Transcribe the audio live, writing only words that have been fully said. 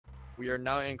We are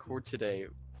now in court today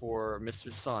for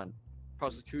Mr. Sun.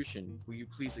 Prosecution, will you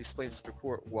please explain to the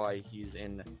court why he's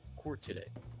in court today?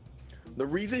 The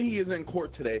reason he is in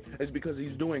court today is because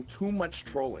he's doing too much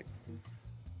trolling.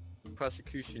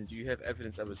 Prosecution, do you have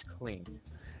evidence of his claim?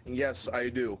 Yes, I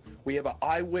do. We have an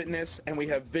eyewitness and we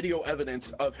have video evidence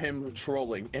of him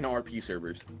trolling in RP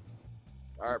servers.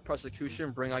 Alright, prosecution,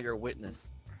 bring out your witness.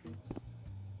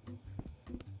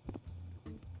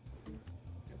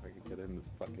 If I could get in the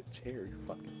fucking chair, you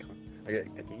fucking cunt. Okay,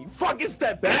 you fucking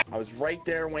step back! I was right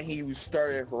there when he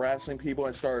started harassing people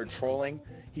and started trolling.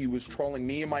 He was trolling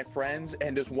me and my friends,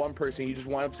 and this one person, he just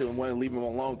went up to him and wouldn't leave him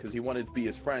alone because he wanted to be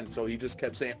his friend, so he just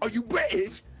kept saying, "Are you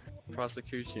British?"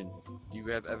 Prosecution, do you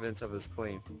have evidence of his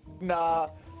claim? Nah,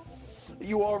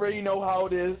 you already know how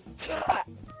it is.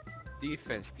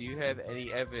 Defense, do you have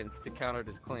any evidence to counter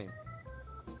this claim?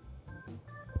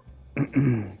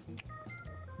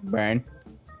 Brian?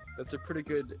 That's a pretty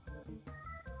good...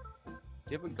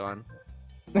 Do you have a gun?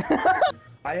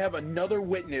 I have another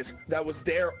witness that was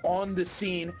there on the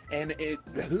scene, and it...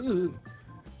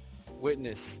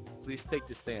 Witness, please take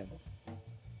the stand.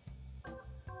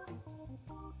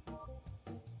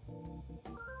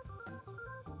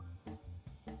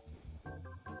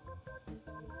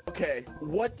 Okay,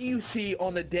 what do you see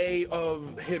on the day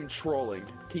of him trolling?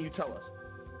 Can you tell us?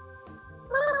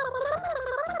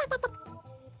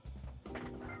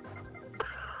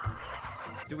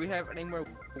 Do we have any more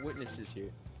witnesses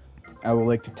here? I would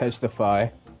like to testify.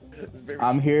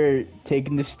 I'm here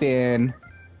taking the stand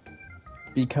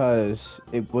because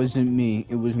it wasn't me,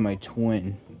 it was my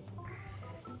twin.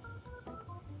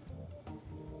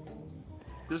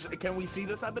 Can we see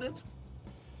this evidence?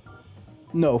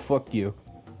 No, fuck you.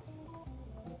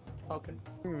 Okay.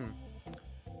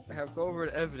 I have go over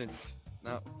the evidence.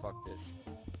 No, fuck this.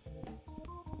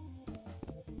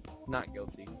 Not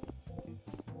guilty.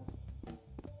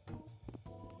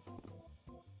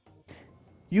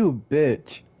 You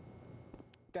bitch.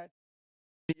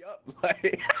 Yup,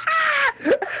 like...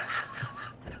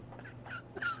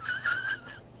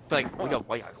 Like, just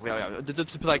like...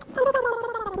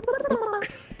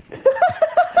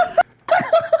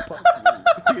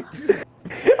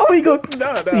 Oh, we go.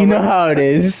 No, You know how it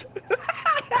is.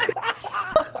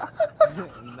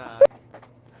 Nah.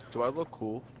 Do I look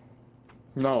cool?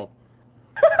 No.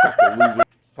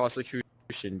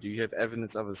 Prosecution, do you have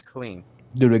evidence of his claim?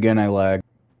 Do it again, I lag.